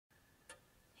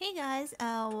Hey guys,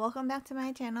 welcome back to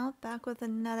my channel, back with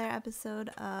another episode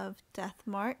of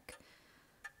Deathmark.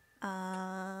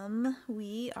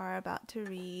 We are about to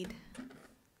read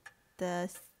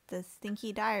the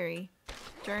Stinky Diary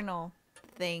journal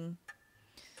thing.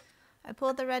 I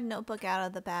pulled the red notebook out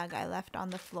of the bag I left on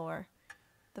the floor.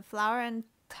 The flour and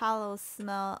tallow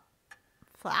smell...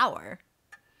 Flour?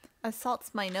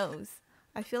 Assaults my nose.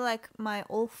 I feel like my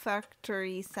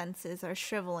olfactory senses are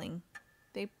shriveling.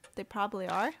 They probably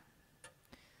are.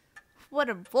 What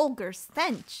a vulgar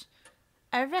stench!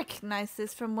 I recognize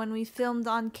this from when we filmed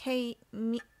on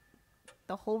The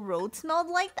whole road smelled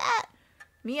like that?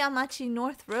 Miyamachi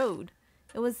North Road.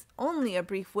 It was only a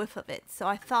brief whiff of it, so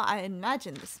I thought I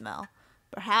imagined the smell.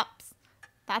 Perhaps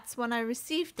that's when I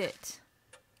received it.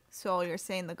 So you're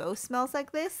saying the ghost smells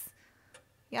like this?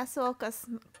 Yasuoka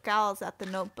scowls at the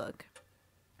notebook.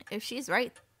 If she's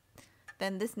right,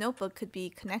 then this notebook could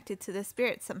be connected to the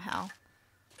spirit somehow.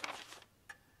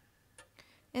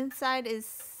 Inside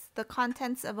is the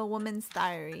contents of a woman's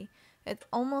diary. It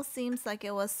almost seems like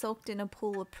it was soaked in a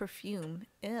pool of perfume.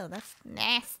 Ew, that's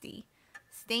nasty.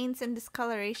 Stains and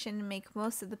discoloration make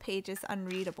most of the pages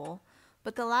unreadable,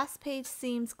 but the last page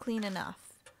seems clean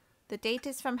enough. The date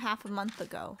is from half a month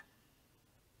ago.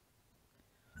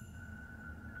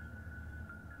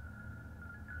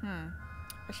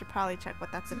 I should probably check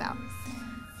what that's about.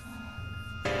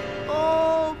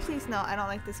 Oh, please no, I don't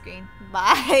like the screen.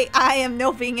 Bye. I am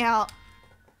noping out.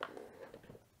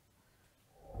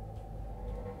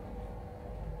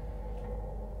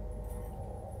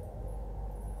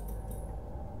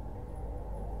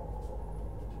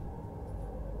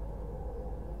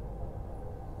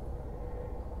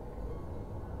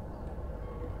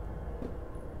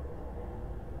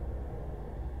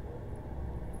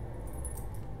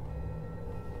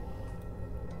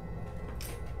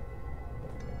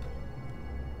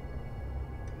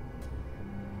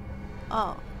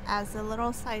 Oh, as a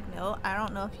little side note, I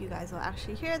don't know if you guys will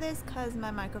actually hear this because my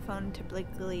microphone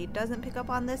typically doesn't pick up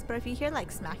on this, but if you hear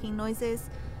like smacking noises,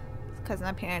 because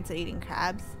my parents are eating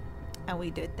crabs and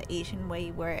we do it the Asian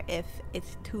way where if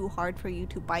it's too hard for you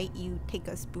to bite, you take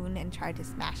a spoon and try to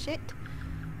smash it.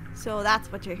 So that's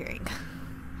what you're hearing.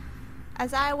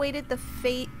 As I await the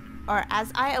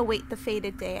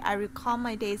fated day, I recall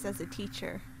my days as a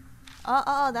teacher.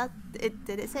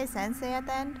 Did it say sensei at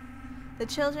the end? The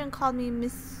children called me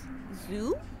Miss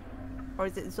Zhu? Or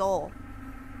is it Zol?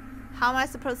 How am I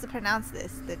supposed to pronounce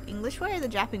this? The English way or the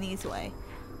Japanese way?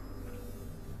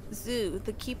 Zhu,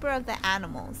 the keeper of the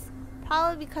animals.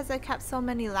 Probably because I kept so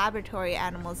many laboratory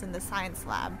animals in the science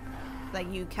lab.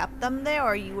 Like you kept them there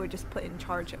or you were just put in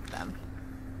charge of them?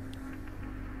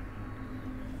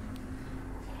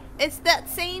 It's that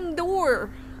same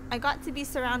door! I got to be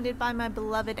surrounded by my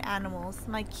beloved animals,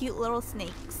 my cute little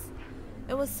snakes.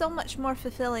 It was so much more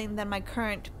fulfilling than my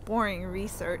current boring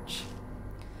research.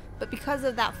 But because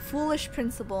of that foolish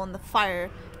principal and the fire,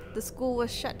 the school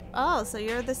was shut. Oh, so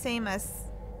you're the same as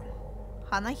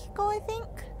Hanahiko, I think?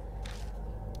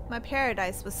 My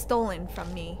paradise was stolen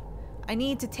from me. I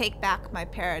need to take back my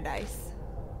paradise.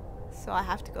 So I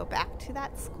have to go back to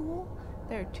that school?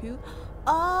 There too?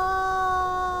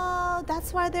 Oh,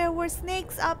 that's why there were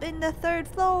snakes up in the 3rd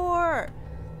floor.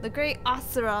 The great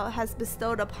Asura has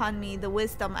bestowed upon me the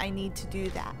wisdom I need to do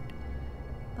that.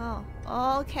 Oh,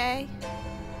 okay.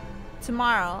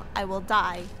 Tomorrow, I will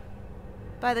die.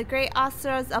 By the great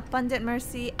Asura's abundant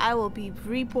mercy, I will be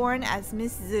reborn as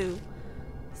Miss Zhu,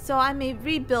 so I may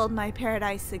rebuild my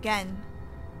paradise again.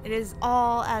 It is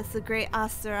all as the great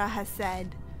Asura has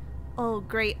said. Oh,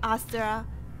 great Asura.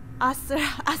 Asura,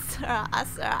 Asura,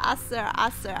 Asura, Asura,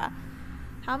 Asura.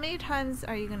 How many times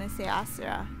are you gonna say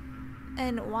Asura?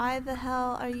 And why the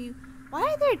hell are you... Why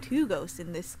are there 2 ghosts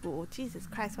in this school? Jesus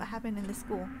Christ, what happened in this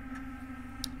school?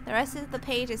 The rest of the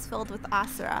page is filled with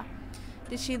Asura.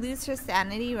 Did she lose her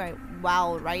sanity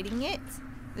while writing it?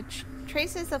 The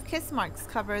traces of kiss marks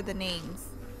cover the names.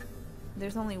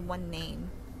 There's only one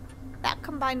name. That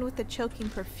combined with the choking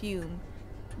perfume.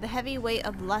 The heavy weight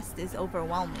of lust is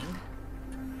overwhelming.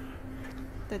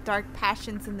 The dark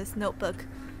passions in this notebook.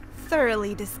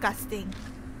 Thoroughly disgusting.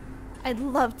 I'd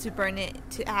love to burn it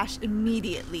to ash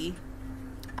immediately.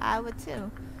 I would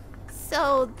too.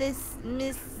 So this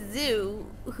Miss Zhu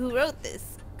who wrote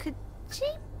this, could she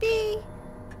be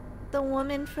the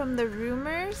woman from the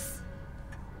rumors?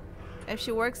 If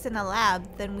she works in a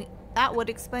lab, then that would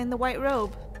explain the white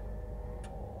robe.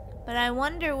 But I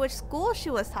wonder which school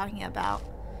she was talking about.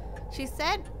 She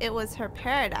said it was her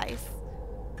paradise.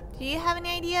 Do you have any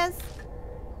ideas?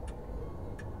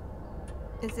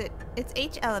 It's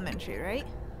H Elementary, right?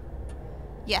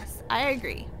 Yes, I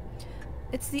agree.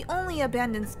 It's the only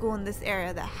abandoned school in this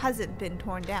area that hasn't been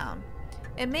torn down.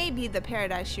 It may be the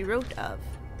paradise she wrote of.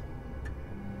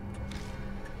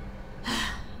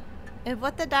 If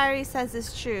what the diary says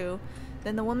is true,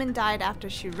 then the woman died after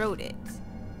she wrote it.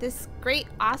 This great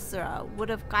Asura would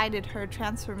have guided her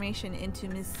transformation into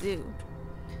Miss Zhu.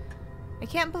 I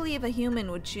can't believe a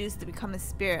human would choose to become a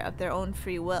spirit of their own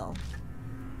free will.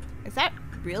 Is that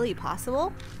really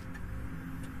possible?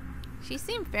 She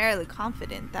seemed fairly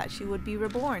confident that she would be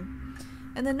reborn,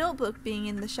 and the notebook being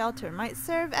in the shelter might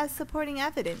serve as supporting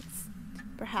evidence.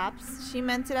 Perhaps she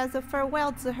meant it as a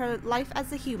farewell to her life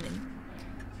as a human.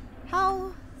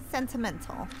 How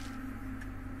sentimental.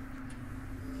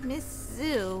 Miss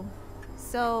Zhu,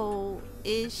 so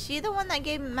is she the one that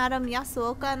gave Madame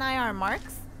Yasuoka and I our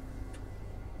marks?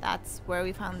 That's where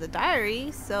we found the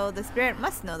diary, so the spirit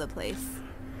must know the place.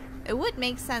 It would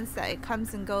make sense that it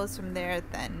comes and goes from there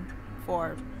then,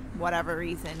 for whatever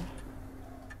reason.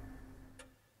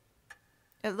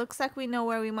 It looks like we know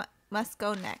where we must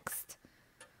go next.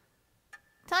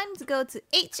 Time to go to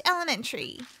H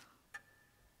Elementary.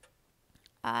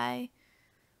 I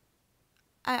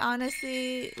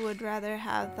honestly would rather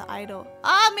have the idol.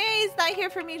 Ah, Mary's not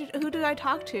here for me. Who do I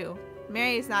talk to?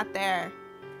 Mary's not there.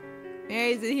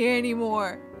 Mary isn't here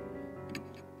anymore.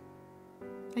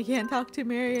 I can't talk to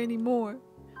Mary anymore.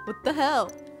 What the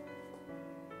hell?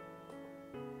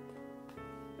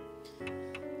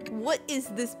 What is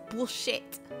this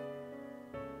bullshit?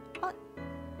 Oh,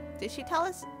 did she tell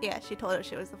us? Yeah, she told us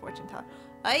she was the fortune teller.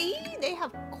 Aye, they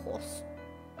have cost.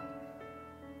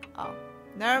 Oh,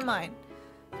 never mind.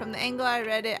 From the angle I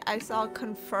read it, I saw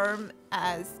confirm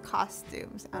as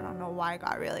costumes. I don't know why I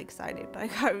got really excited, but I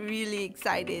got really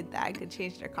excited that I could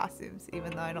change their costumes,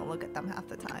 even though I don't look at them half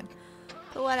the time.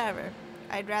 But whatever.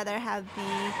 I'd rather have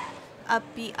the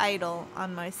upbeat idol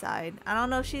on my side. I don't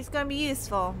know if she's gonna be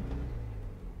useful,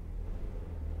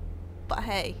 but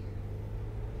hey.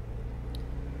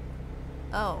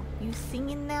 Oh, you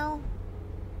singing now?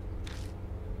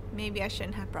 Maybe I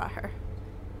shouldn't have brought her.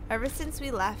 Ever since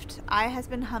we left, Ai has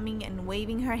been humming and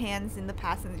waving her hands in the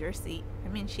passenger seat. I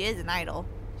mean, she is an idol.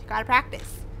 She gotta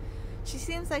practice. She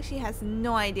seems like she has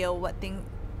no idea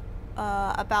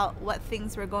about what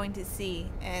things we're going to see,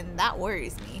 and that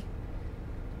worries me.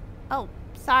 Oh,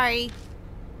 sorry.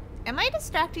 Am I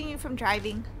distracting you from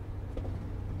driving?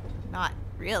 Not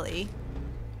really.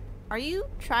 Are you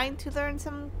trying to learn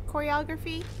some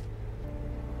choreography?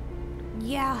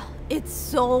 Yeah, it's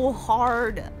so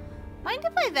hard. Mind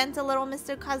if I vent a little,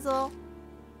 Mr. Cuzzle?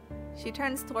 She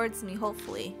turns towards me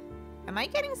hopefully. Am I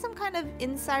getting some kind of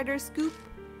insider scoop?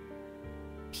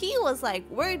 P was like,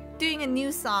 we're doing a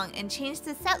new song and changed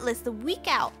the set list a week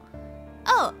out.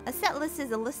 Oh, a set list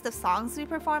is a list of songs we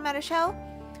perform at a show?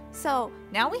 So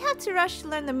now we have to rush to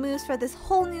learn the moves for this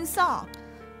whole new song.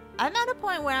 I'm at a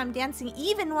point where I'm dancing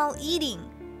even while eating.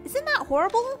 Isn't that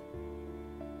horrible?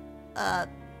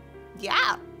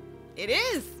 Yeah, it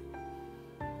is.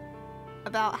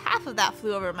 About half of that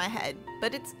flew over my head,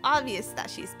 but it's obvious that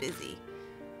she's busy.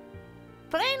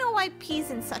 But I know why P's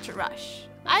in such a rush.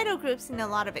 Idol groups need a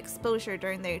lot of exposure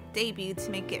during their debut to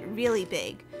make it really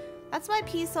big. That's why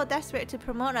P's so desperate to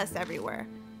promote us everywhere.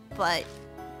 But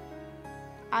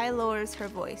Ai lowers her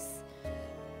voice.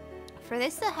 For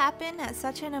this to happen at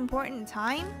such an important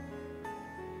time?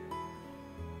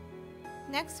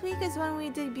 Next week is when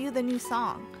we debut the new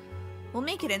song. We'll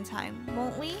make it in time,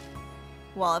 won't we?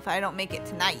 Well, if I don't make it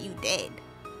tonight, you dead.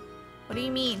 What do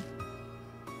you mean?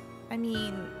 I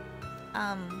mean,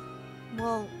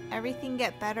 will everything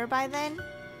get better by then?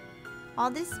 All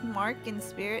this mark and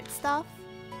spirit stuff?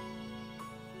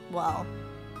 Well,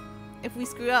 if we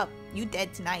screw up, you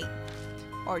dead tonight.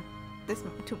 Or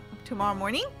tomorrow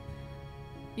morning?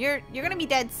 You're gonna be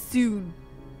dead soon.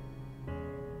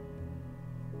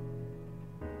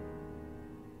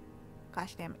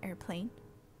 Gosh damn airplane.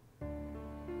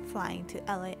 Flying to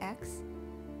LAX.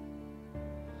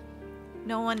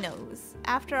 No one knows.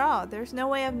 After all, there's no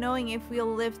way of knowing if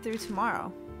we'll live through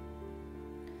tomorrow.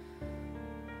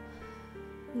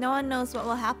 No one knows what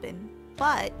will happen,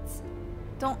 but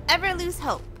don't ever lose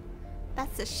hope.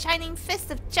 That's the shining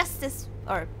fist of justice,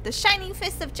 or the shining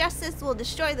fist of justice will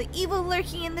destroy the evil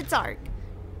lurking in the dark,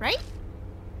 right?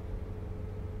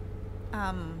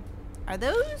 Are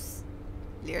those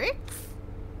lyrics?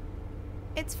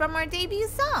 It's from our debut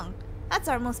song. That's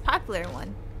our most popular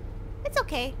one. It's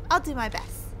okay, I'll do my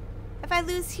best. If I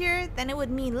lose here, then it would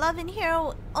mean Love and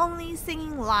Hero only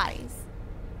singing lies.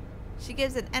 She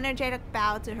gives an energetic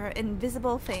bow to her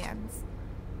invisible fans.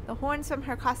 The horns from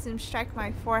her costume strike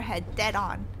my forehead dead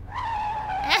on.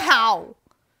 Ow!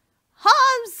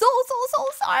 I'm so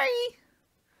sorry!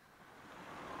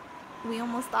 We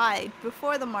almost died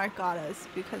before the mark got us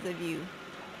because of you.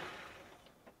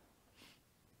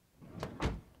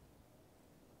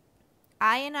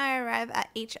 I and I arrive at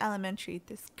H Elementary,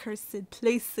 this cursed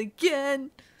place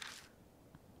again.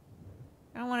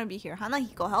 I don't want to be here.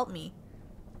 Hanahiko, help me.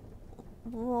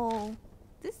 Whoa.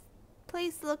 This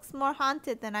place looks more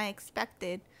haunted than I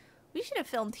expected. We should have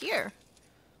filmed here.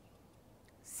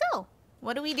 So,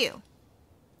 what do we do?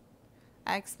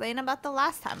 I explain about the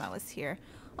last time I was here.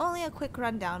 Only a quick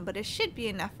rundown, but it should be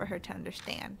enough for her to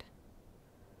understand.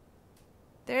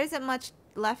 There isn't much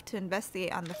left to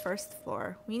investigate on the first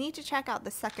floor. We need to check out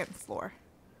the second floor.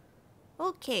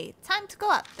 Okay, time to go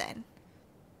up then.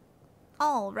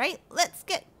 Alright, let's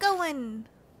get going.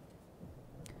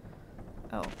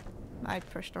 Oh, I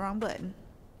pushed the wrong button.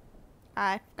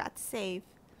 I forgot to save.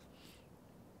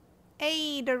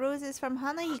 Hey, the roses from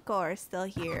Hanahiko are still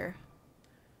here.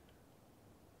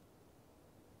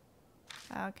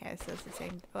 Okay, so it's the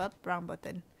same. Oh, wrong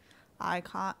button. I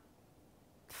can't.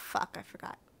 Fuck, I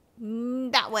forgot.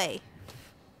 That way.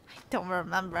 I don't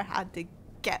remember how to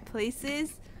get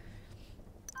places.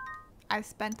 I've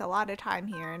spent a lot of time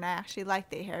here and I actually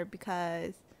liked it here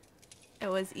because it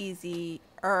was easier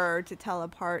to tell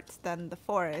apart than the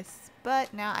forest.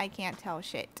 But now I can't tell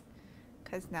shit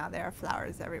because now there are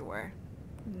flowers everywhere.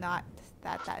 Not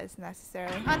that that is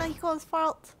necessarily Hanahiko's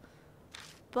fault,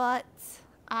 but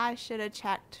I should have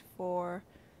checked for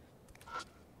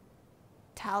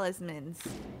talismans.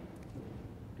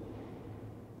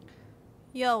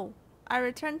 Yo, I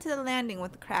return to the landing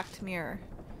with the cracked mirror.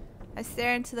 I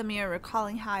stare into the mirror,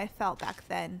 recalling how I felt back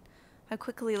then. I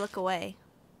quickly look away.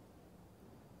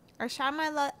 I shine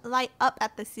my light up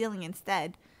at the ceiling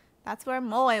instead. That's where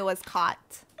Moe was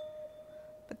caught.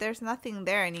 But there's nothing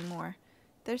there anymore.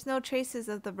 There's no traces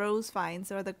of the rose vines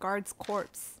or the guard's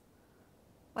corpse.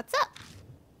 What's up?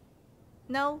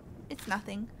 No, it's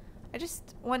nothing. I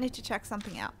just wanted to check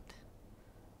something out.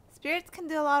 Spirits can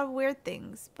do a lot of weird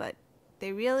things, but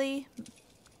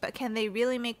can they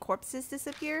really make corpses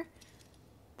disappear?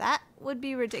 That would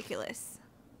be ridiculous.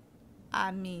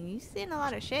 I mean, you've seen a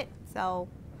lot of shit, so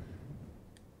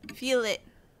feel it.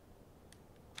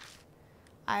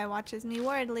 I watches me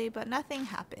worriedly, but nothing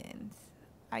happens.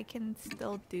 I can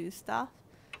still do stuff.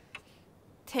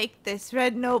 Take this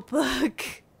red notebook.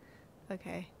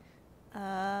 Okay.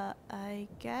 I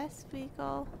guess we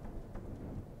go.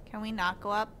 Can we not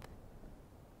go up?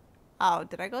 Oh,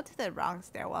 did I go to the wrong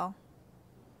stairwell?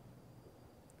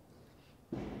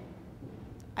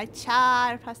 I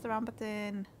pressed the wrong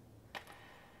button.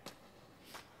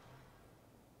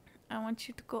 I want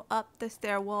you to go up the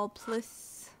stairwell,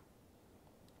 please.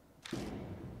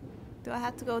 Do I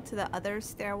have to go to the other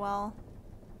stairwell?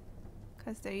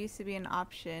 Because there used to be an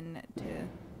option to...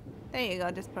 There you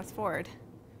go, just press forward.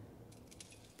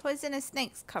 Poisonous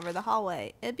snakes cover the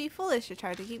hallway. It'd be foolish to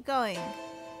try to keep going.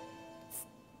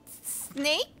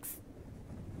 Snakes?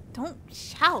 Don't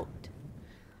shout.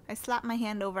 I slap my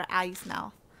hand over Ai's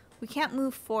mouth. We can't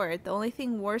move forward. The only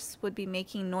thing worse would be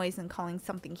making noise and calling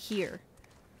something here.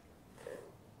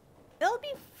 It'll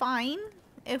be fine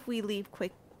if we leave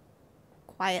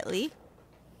quietly.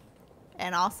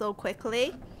 And also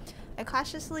quickly. I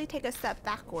cautiously take a step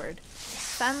backward.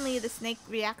 Suddenly, the snake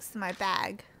reacts to my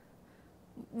bag.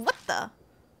 What the?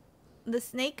 The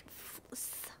snake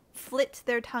flit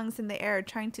their tongues in the air,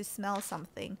 trying to smell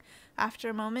something. After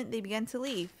a moment, they begin to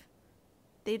leave.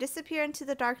 They disappear into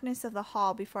the darkness of the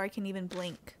hall before I can even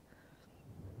blink.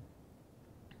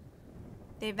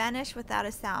 They vanish without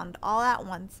a sound, all at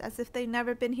once, as if they'd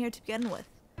never been here to begin with.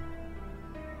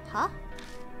 Huh?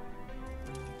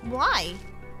 Why?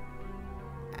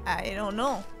 I don't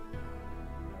know.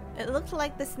 It looked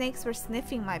like the snakes were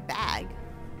sniffing my bag.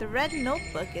 The red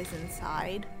notebook is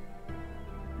inside.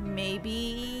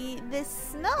 Maybe this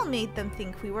smell made them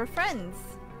think we were friends.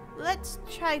 Let's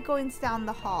try going down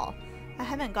the hall. I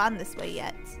haven't gone this way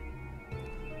yet.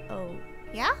 Oh,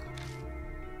 yeah?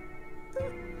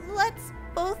 Let's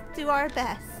both do our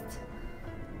best.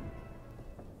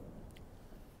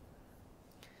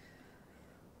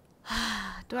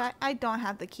 I don't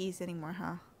have the keys anymore,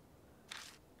 huh?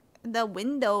 The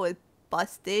window is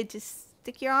busted. Just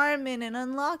stick your arm in and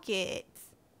unlock it.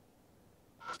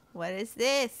 What is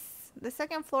this? The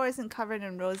second floor isn't covered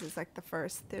in roses like the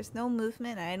first. There's no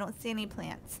movement and I don't see any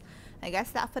plants. I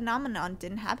guess that phenomenon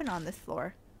didn't happen on this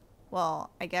floor. Well,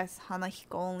 I guess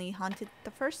Hanahiko only haunted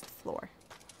the first floor.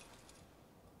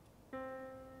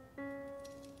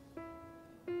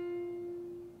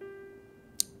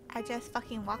 I just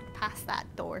fucking walked past that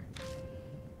door.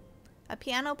 A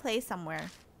piano plays somewhere.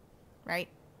 Right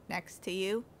next to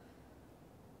you.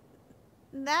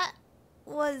 That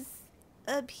was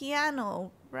a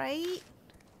piano, right?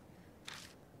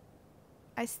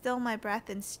 I still my breath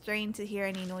and strain to hear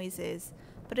any noises,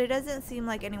 but it doesn't seem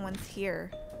like anyone's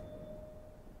here.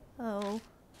 Oh.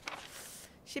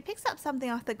 She picks up something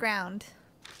off the ground.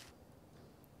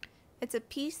 It's a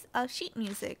piece of sheet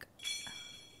music.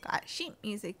 Got sheet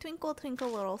music. Twinkle,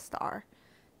 twinkle, little star.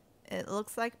 It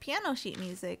looks like piano sheet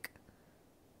music.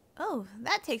 Oh,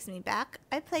 that takes me back.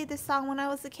 I played this song when I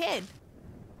was a kid.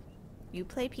 You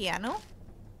play piano?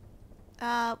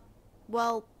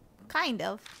 Well, kind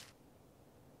of.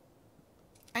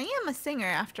 I am a singer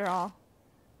after all.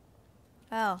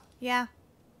 Oh, yeah.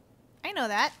 I know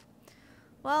that.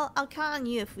 Well, I'll count on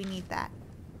you if we need that.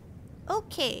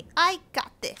 Okay, I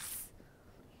got this.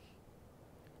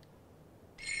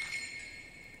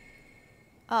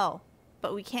 Oh,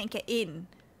 but we can't get in.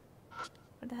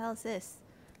 What the hell is this?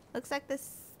 Looks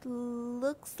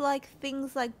like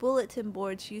things like bulletin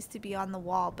boards used to be on the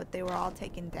wall, but they were all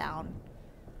taken down.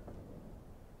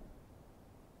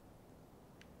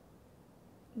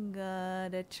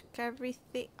 Gotta check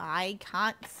everything. I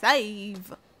can't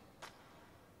save.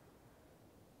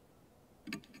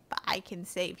 But I can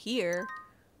save here.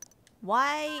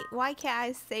 Why can't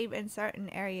I save in certain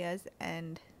areas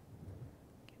and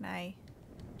can I...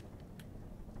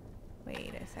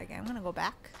 Wait a second, I'm gonna go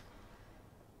back.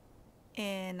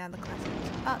 And now the classroom.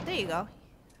 Oh, there you go.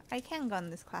 I can go in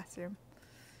this classroom.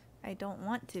 I don't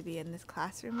want to be in this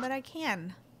classroom, but I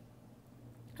can.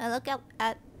 I look out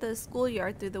at the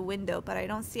schoolyard through the window, but I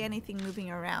don't see anything moving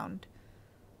around.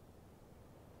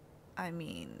 I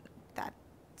mean,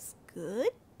 that's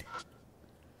good.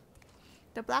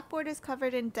 The blackboard is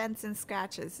covered in dents and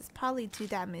scratches. It's probably too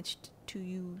damaged to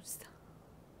use.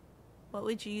 What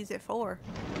would you use it for?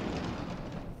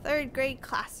 3rd grade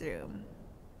classroom.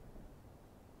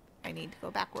 I need to go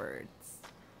backwards.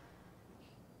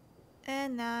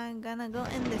 And now I'm gonna go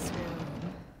in this room.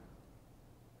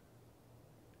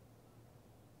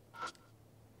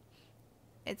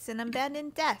 It's an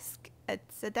abandoned desk.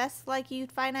 It's a desk like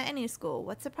you'd find at any school.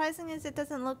 What's surprising is it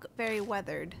doesn't look very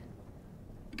weathered.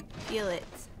 Feel it.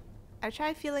 I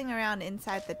try feeling around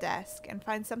inside the desk and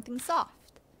find something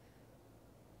soft.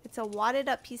 It's a wadded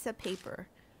up piece of paper.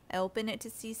 I open it to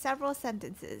see several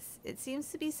sentences. It seems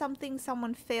to be something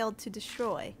someone failed to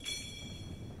destroy.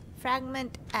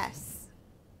 Fragment S.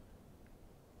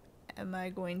 Am I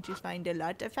going to find a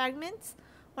lot of fragments?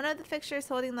 One of the fixtures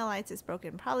holding the lights is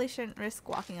broken. Probably shouldn't risk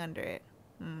walking under it.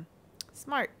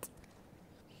 Smart.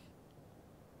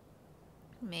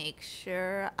 Make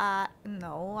sure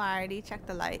no, I already checked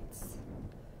the lights.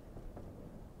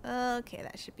 Okay,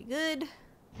 that should be good.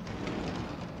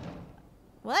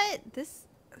 What? This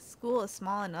school is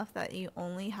small enough that you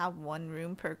only have 1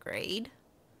 room per grade?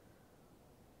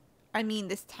 I mean,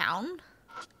 this town?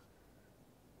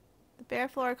 The bare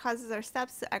floor causes our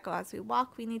steps to echo as we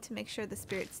walk. We need to make sure the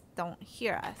spirits don't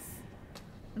hear us.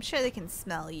 I'm sure they can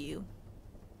smell you.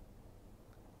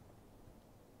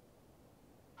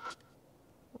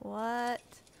 What?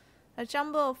 A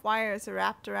jumble of wires are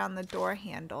wrapped around the door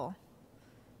handle.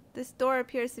 This door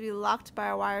appears to be locked by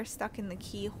a wire stuck in the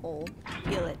keyhole.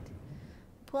 Feel it.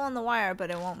 Pull on the wire,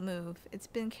 but it won't move. It's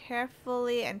been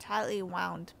carefully and tightly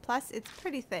wound. Plus, it's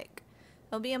pretty thick.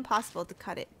 It'll be impossible to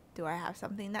cut it. Do I have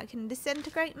something that can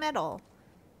disintegrate metal?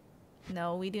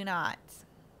 No, we do not.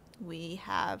 We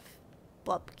have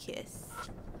Bupkis.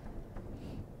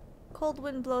 Cold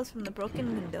wind blows from the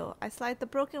broken window. I slide the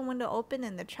broken window open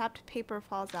and the trapped paper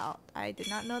falls out. I did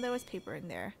not know there was paper in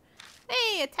there.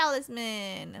 Hey, a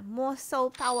talisman! More soul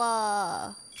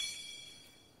power!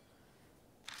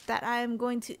 That I am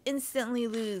going to instantly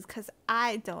lose because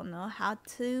I don't know how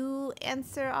to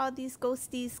answer all these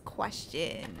ghosties'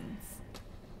 questions.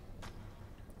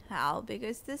 How big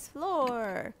is this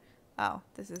floor? Oh,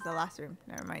 this is the last room.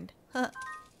 Never mind.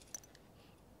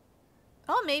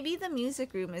 Oh, maybe the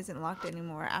music room isn't locked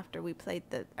anymore after we played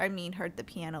heard the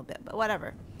piano bit, but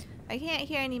whatever. I can't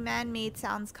hear any man-made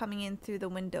sounds coming in through the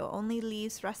window, only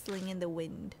leaves rustling in the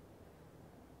wind.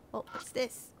 Oh, what's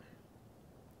this?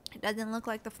 It doesn't look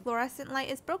like the fluorescent light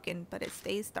is broken, but it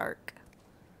stays dark.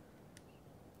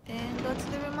 And go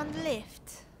to the room on the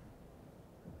left.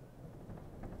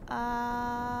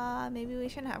 Maybe we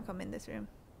shouldn't have come in this room.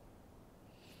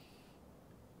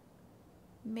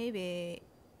 Maybe.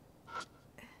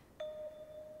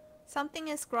 Something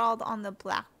is scrawled on the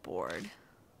blackboard.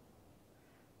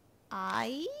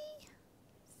 Eisen?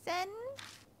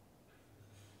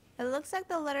 It looks like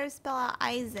the letters spell out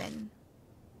Eisen.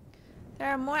 There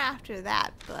are more after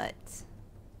that, but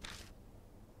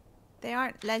they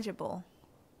aren't legible.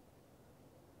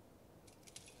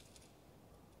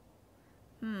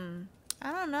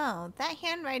 I don't know. That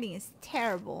handwriting is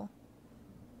terrible.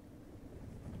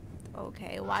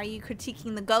 Okay, why are you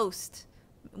critiquing the ghost?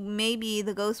 Maybe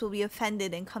the ghost will be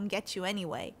offended and come get you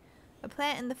anyway. A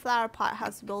plant in the flower pot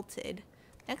has wilted.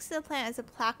 Next to the plant is a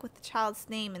plaque with the child's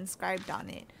name inscribed on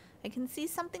it. I can see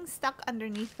something stuck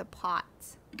underneath the pot.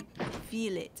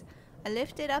 Feel it. I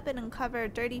lift it up and uncover a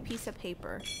dirty piece of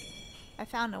paper. I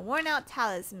found a worn out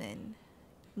talisman.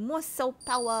 Musou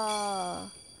power.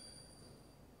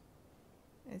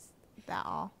 Is that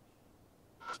all?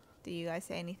 Do you guys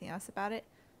say anything else about it?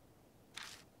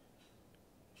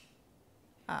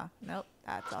 Oh, nope.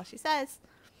 That's all she says.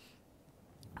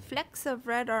 Flecks of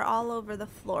red are all over the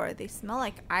floor. They smell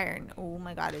like iron. Oh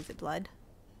my god, is it blood?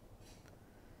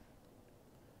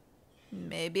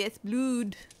 Maybe it's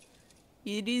blood.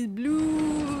 It is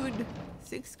blood.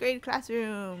 6th grade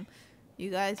classroom. You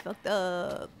guys fucked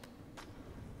up.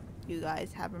 You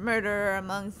guys have a murder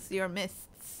amongst your midst.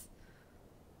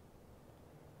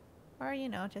 Or, you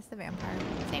know, just a vampire.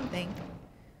 Same thing.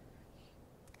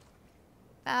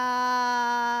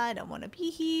 I don't want to be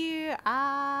here.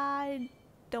 I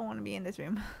don't want to be in this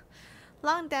room.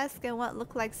 Long desk and what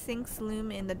look like sinks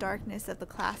loom in the darkness of the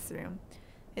classroom.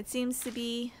 It seems to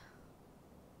be...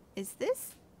 Is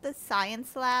this the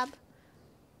science lab?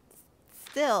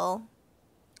 Still,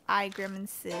 eye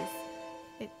grimaces.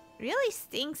 It really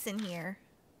stinks in here.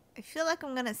 I feel like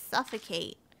I'm gonna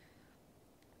suffocate.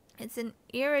 It's an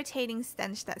irritating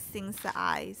stench that stings the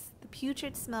eyes. The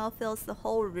putrid smell fills the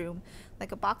whole room,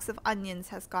 like a box of onions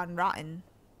has gone rotten.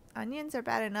 Onions are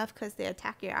bad enough because they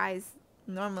attack your eyes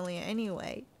normally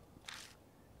anyway.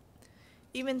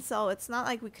 Even so, it's not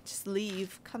like we could just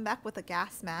leave, come back with a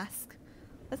gas mask.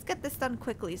 Let's get this done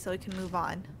quickly so we can move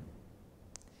on.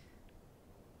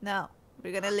 No,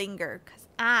 we're gonna linger because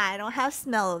I don't have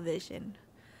smell-o-vision.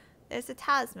 There's a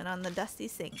talisman on the dusty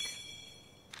sink.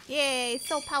 Yay,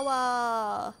 soul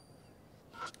power!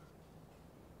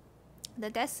 The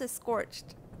desk is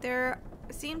scorched. There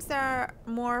seems there are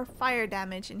more fire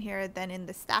damage in here than in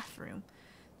the staff room.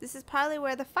 This is probably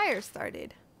where the fire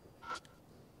started.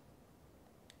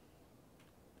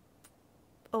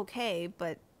 Okay,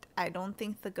 but I don't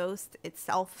think the ghost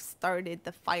itself started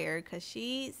the fire because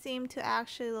she seemed to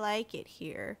actually like it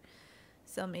here.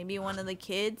 So maybe one of the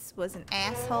kids was an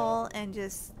asshole and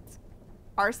just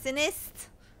arsonist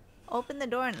opened the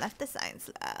door and left the science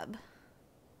lab.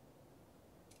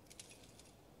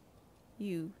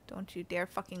 You, don't you dare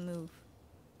fucking move.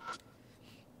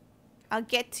 I'll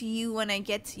get to you when I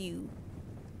get to you.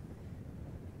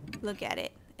 Look at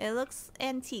it. It looks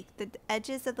antique. The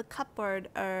edges of the cupboard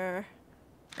are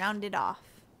rounded off.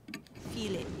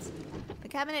 Feel it. The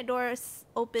cabinet door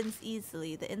opens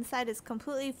easily. The inside is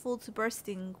completely full to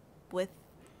bursting with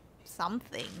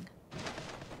something.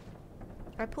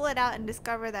 I pull it out and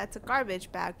discover that it's a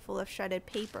garbage bag full of shredded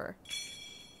paper.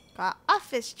 Got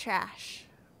office trash.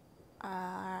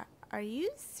 Are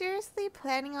you seriously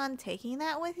planning on taking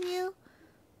that with you?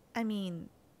 I mean,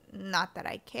 not that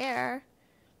I care.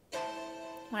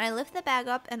 When I lift the bag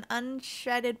up, an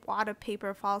unshredded wad of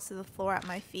paper falls to the floor at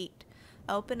my feet.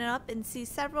 I open it up and see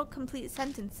several complete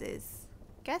sentences.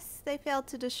 Guess they failed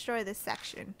to destroy this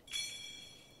section.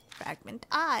 Fragment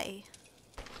I.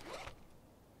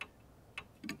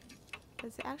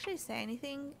 Does it actually say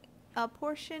anything? A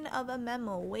portion of a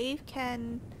memo. Wave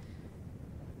can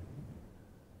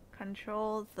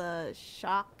control the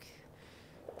shock.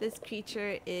 This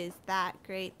creature is that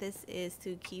great. This is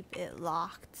to keep it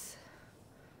locked.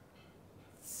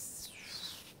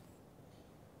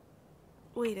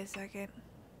 Wait a second.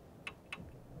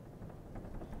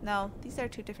 No, these are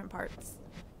two different parts.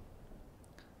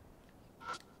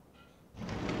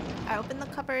 I open the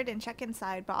cupboard and check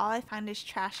inside, but all I find is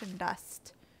trash and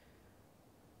dust.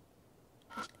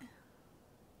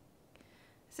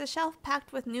 It's a shelf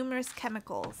packed with numerous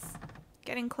chemicals.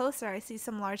 Getting closer, I see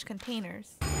some large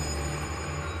containers.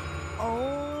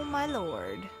 Oh my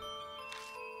lord.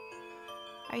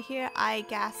 I hear eye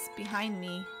gasps behind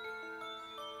me.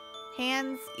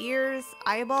 Hands, ears,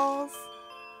 eyeballs.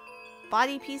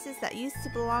 Body pieces that used to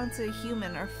belong to a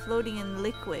human are floating in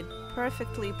liquid,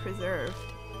 perfectly preserved.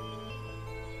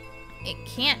 It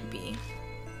can't be.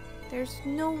 There's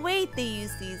no way they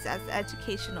use these as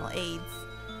educational aids.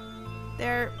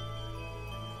 They're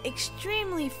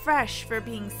extremely fresh for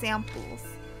being samples.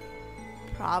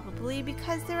 Probably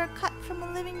because they were cut from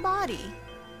a living body.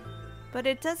 But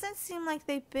it doesn't seem like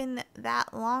they've been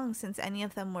that long since any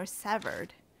of them were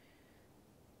severed.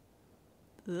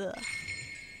 Ugh.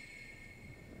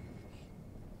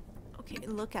 Okay,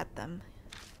 look at them.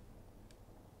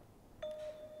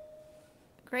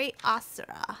 Great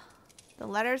Asura. The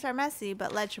letters are messy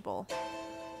but legible.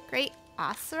 Great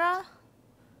Asura?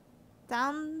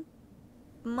 Down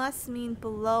must mean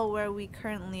below where we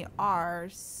currently are,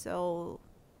 so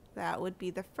that would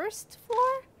be the first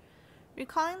floor?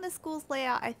 Recalling the school's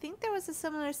layout, I think there was a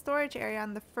similar storage area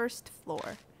on the first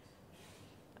floor.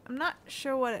 I'm not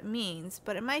sure what it means,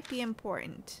 but it might be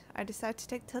important. I decided to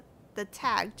take the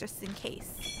tag just in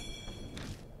case.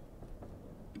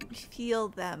 Feel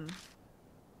them.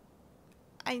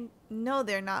 I know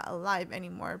they're not alive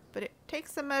anymore, but it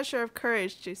takes a measure of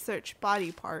courage to search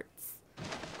body parts.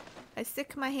 I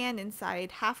stick my hand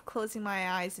inside, half closing my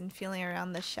eyes and feeling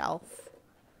around the shelf.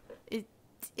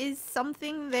 Is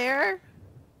something there?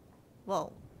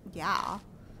 Well, yeah.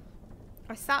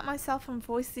 I stopped myself from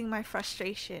voicing my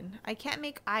frustration. I can't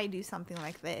make I do something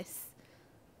like this.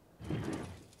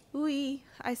 Ooh,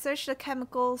 I searched the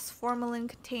chemicals, formalin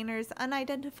containers,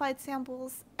 unidentified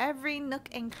samples, every nook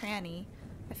and cranny.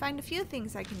 I find a few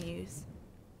things I can use.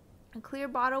 A clear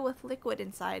bottle with liquid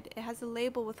inside. It has a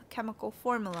label with a chemical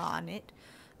formula on it.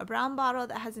 A brown bottle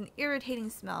that has an irritating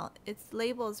smell. Its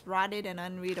label is rotted and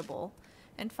unreadable.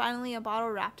 And finally, a bottle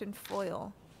wrapped in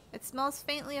foil. It smells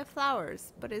faintly of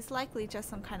flowers, but is likely just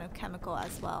some kind of chemical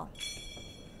as well.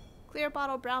 Clear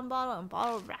bottle, brown bottle, and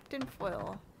bottle wrapped in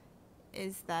foil.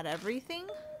 Is that everything?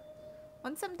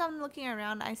 Once I'm done looking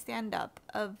around, I stand up.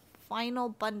 A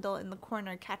vinyl bundle in the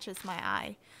corner catches my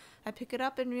eye. I pick it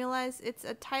up and realize it's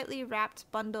a tightly wrapped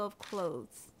bundle of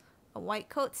clothes. A white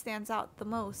coat stands out the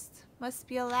most. Must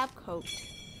be a lab coat.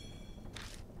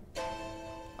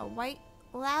 A white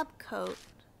lab coat.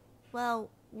 Well,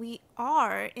 we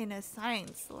are in a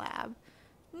science lab.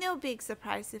 No big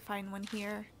surprise to find one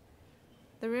here.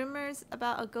 The rumors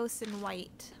about a ghost in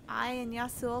white. I and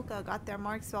Yasuoka got their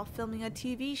marks while filming a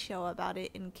TV show about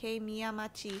it in Kei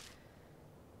Miyamachi.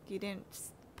 You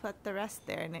didn't put the rest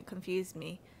there and it confused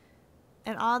me.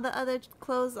 And all the other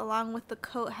clothes along with the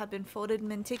coat have been folded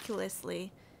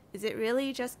meticulously. Is it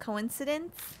really just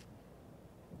coincidence?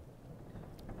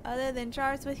 Other than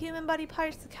jars with human body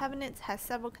parts, the cabinet has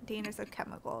several containers of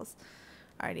chemicals.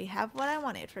 I already have what I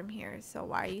wanted from here, so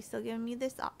why are you still giving me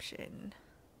this option?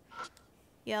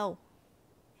 Yo.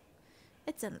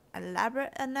 It's an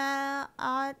elaborate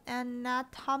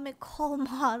anatomical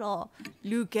model.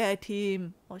 Look at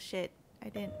him. Oh shit, I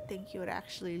didn't think you would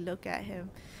actually look at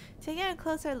him. Taking a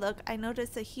closer look, I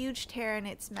noticed a huge tear in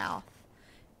its mouth.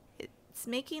 It's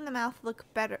making the mouth look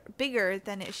bigger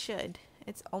than it should.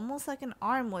 It's almost like an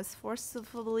arm was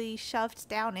forcibly shoved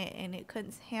down it and it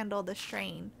couldn't handle the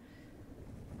strain.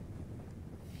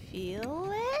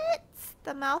 Feel it?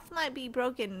 The mouth might be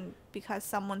broken because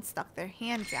someone stuck their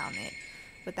hand down it.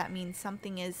 But that means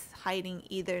something is hiding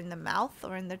either in the mouth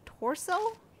or in the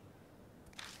torso?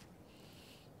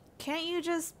 Can't you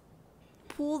just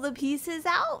pull the pieces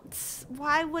out?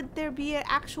 Why would there be an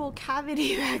actual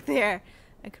cavity back there?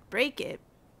 I could break it,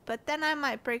 but then I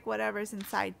might break whatever's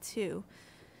inside too.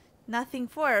 Nothing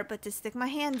for it but to stick my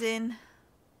hand in.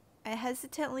 I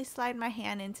hesitantly slide my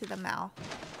hand into the mouth.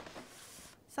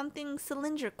 Something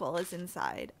cylindrical is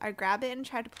inside. I grab it and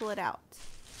try to pull it out.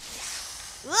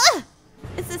 Ugh!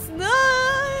 It's a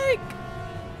snake!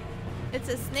 It's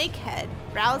a snake head.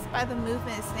 Roused by the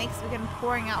movement, snakes begin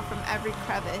pouring out from every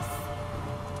crevice.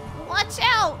 Watch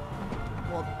out!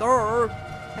 Well, duh!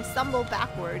 I stumble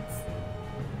backwards.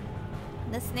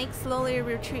 The snakes slowly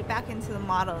retreat back into the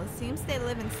model. It seems they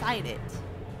live inside it.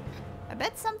 I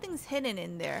bet something's hidden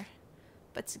in there.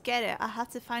 But to get it, I'll have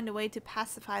to find a way to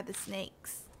pacify the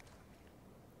snakes.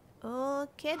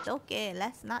 Okay,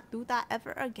 let's not do that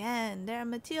ever again. There are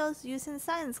materials used in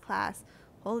science class.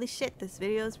 Holy shit, this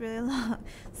video is really long.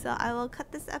 So I will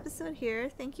cut this episode here.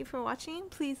 Thank you for watching.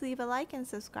 Please leave a like and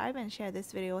subscribe and share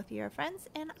this video with your friends.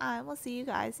 And I will see you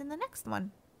guys in the next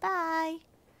one. Bye!